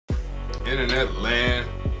Internet land,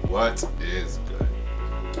 what is good?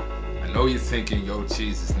 I know you're thinking, yo,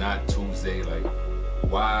 Cheese, it's not Tuesday. Like,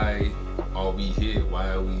 why are we here? Why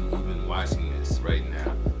are we even watching this right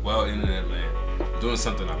now? Well, Internet land, I'm doing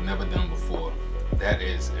something I've never done before. That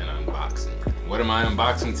is an unboxing. What am I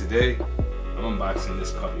unboxing today? I'm unboxing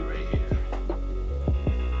this puppy right here.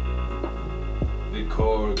 The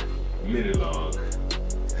Korg Minilogue.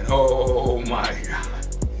 And oh my god,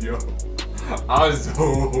 yo. I'm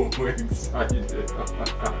so excited. I'm so excited.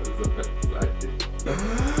 I'm so excited.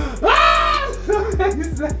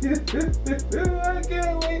 I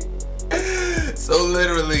can't wait. So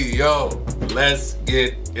literally, yo, let's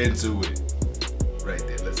get into it. Right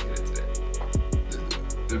there, let's get into that.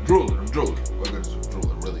 The drooling, I'm drooling. We're gonna do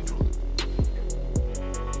drooling, really drooling.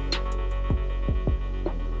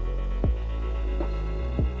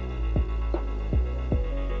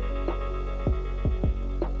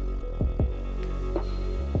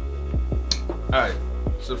 Alright,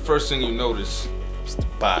 so the first thing you notice is the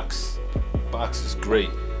box. The box is great.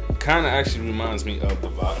 Kind of actually reminds me of the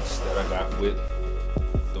box that I got with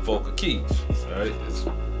the vocal keys. Alright, it's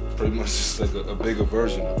pretty much just like a bigger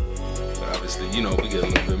version of it. But obviously, you know, we get a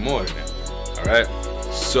little bit more in there. Alright,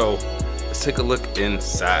 so let's take a look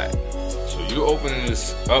inside. So you opening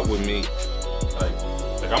this up with me, like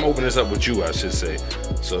I'm opening this up with you, I should say.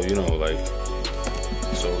 So, you know, like,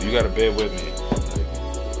 so you gotta bear with me. Like,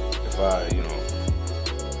 if I, you know,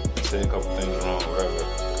 say a couple things wrong, whatever,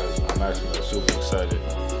 because I'm actually super excited.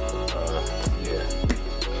 Yeah,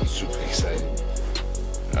 I'm super excited.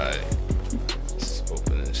 Alright, let's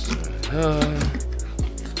open this joint up.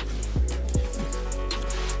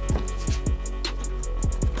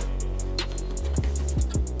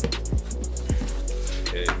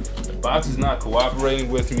 Okay, the box is not cooperating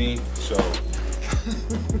with me, so.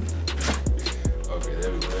 Okay,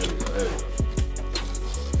 there we go, there we go, there we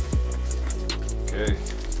go. Okay.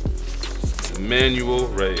 Manual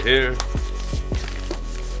right here.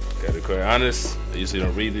 Gotta be quite honest, I usually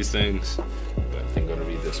don't read these things, but I think I'm gonna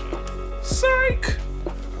read this one. Psych!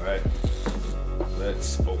 Alright,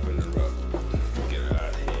 let's open it up. Get it out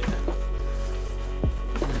of here.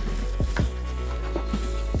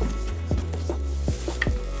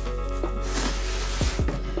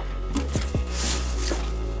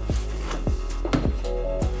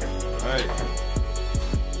 Alright.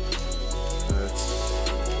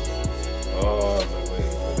 Oh, I've been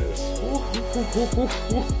waiting for this.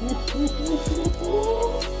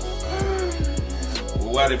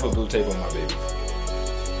 Why they put blue tape on my baby?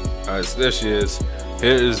 Alright, so there she is.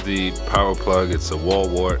 Here is the power plug. It's a wall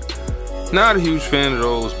wart. Not a huge fan of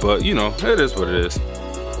those, but you know, it is what it is.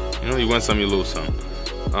 You know, you win some, you lose some.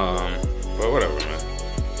 But whatever, man.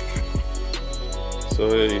 So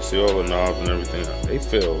here you see all the knobs and everything. They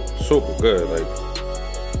feel super good, like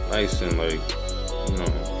nice and like, you know,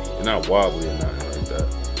 you're not wobbly or nothing like that.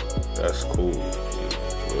 That's cool. It's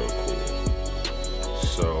real cool.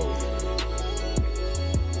 So,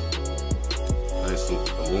 nice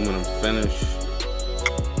aluminum finish.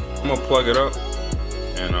 I'm gonna plug it up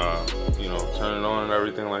and you know, turn it on and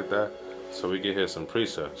everything like that, so we can hear some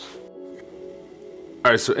presets.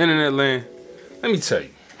 All right, so Internet land, let me tell you,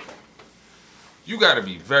 you gotta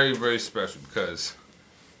be very, very special because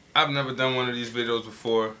I've never done one of these videos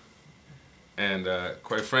before. And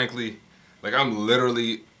quite frankly, like I'm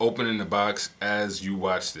literally opening the box as you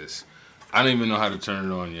watch this. I don't even know how to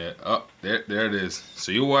turn it on yet. Oh, there it is.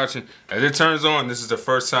 So you're watching. As it turns on, this is the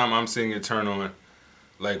first time I'm seeing it turn on,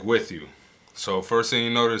 like with you. So first thing you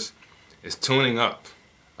notice is tuning up.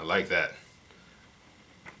 I like that.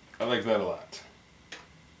 I like that a lot.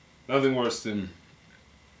 Nothing worse than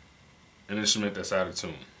an instrument that's out of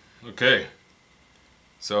tune. Okay.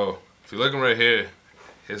 So if you're looking right here,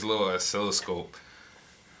 his little oscilloscope,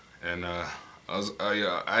 and I ain't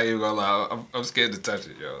gonna lie, I'm scared to touch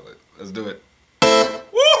it, yo. Let's do it.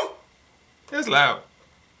 Woo! It's loud.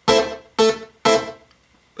 Look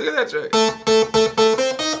at that track.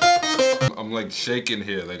 I'm like shaking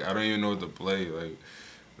here, like I don't even know what to play. Like,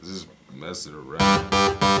 just mess it around.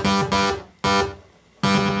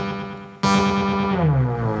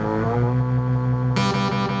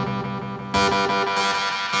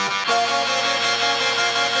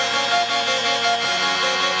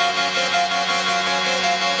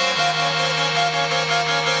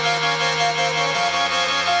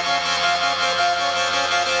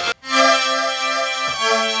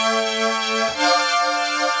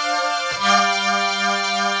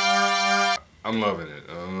 I'm loving it.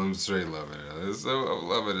 I'm straight loving it. I'm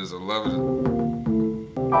loving this. I'm loving it.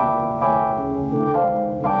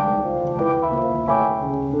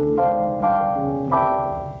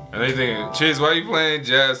 And you thinking? Cheese, why you playing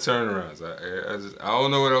jazz turnarounds? I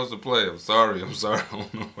don't know what else to play. I'm sorry. I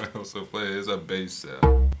don't know what else to play. It's a bass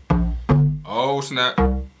sound. Oh, snap.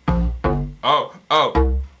 Oh.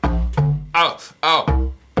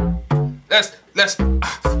 Let's.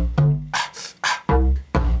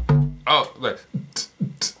 Oh, like.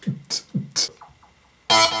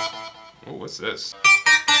 Oh, what's this?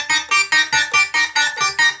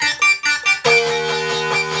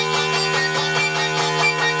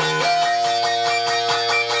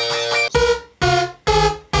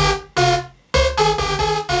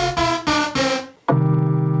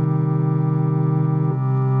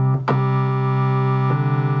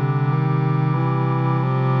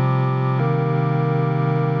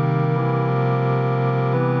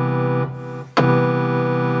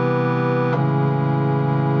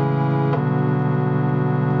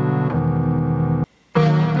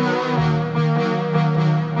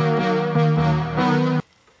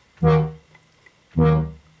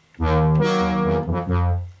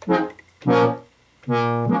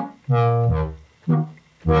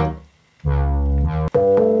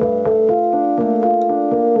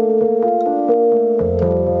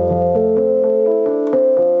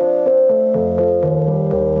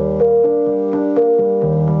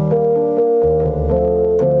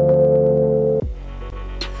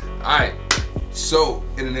 Alright, so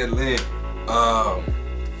internet land.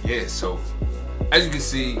 Yeah, so as you can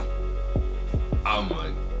see, I'm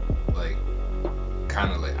like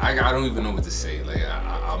kind of like I don't even know what to say. Like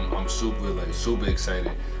I'm super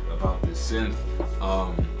excited about this synth.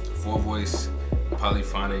 4-voice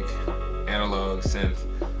polyphonic analog synth.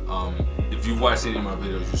 If you've watched any of my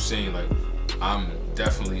videos, you're seeing like I'm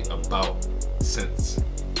definitely about synths.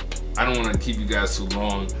 I don't want to keep you guys too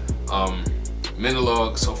long.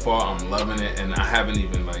 Minilogue, so far I'm loving it, and I haven't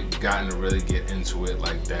even like gotten to really get into it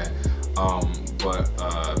like that.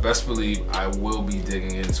 But best believe I will be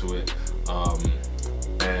digging into it.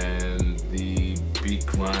 And the beat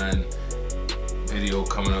grind video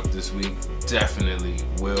coming up this week definitely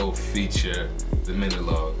will feature the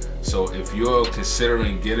Minilogue. So if you're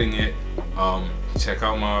considering getting it, check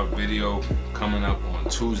out my video coming up on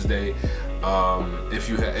Tuesday. If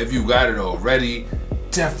you got it already,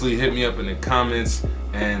 definitely hit me up in the comments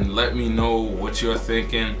and let me know what you're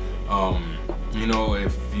thinking. You know,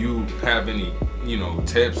 if you have any, you know,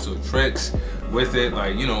 tips or tricks with it,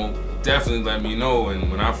 like, you know, definitely let me know. And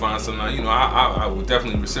when I find something, you know, I will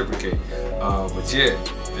definitely reciprocate. But yeah,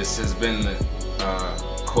 this has been the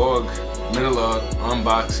Korg Minilogue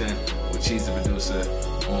unboxing with Cheese the Producer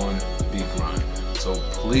on Beat Grind. So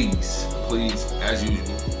please, as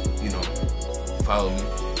usual, you know, follow me.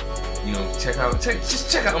 You know, just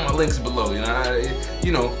check out my links below.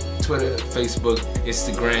 You know, Twitter, Facebook,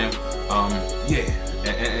 Instagram. Yeah,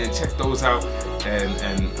 and check those out.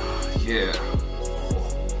 And yeah,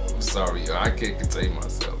 I'm sorry, I can't contain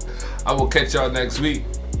myself. I will catch y'all next week.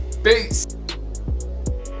 Peace.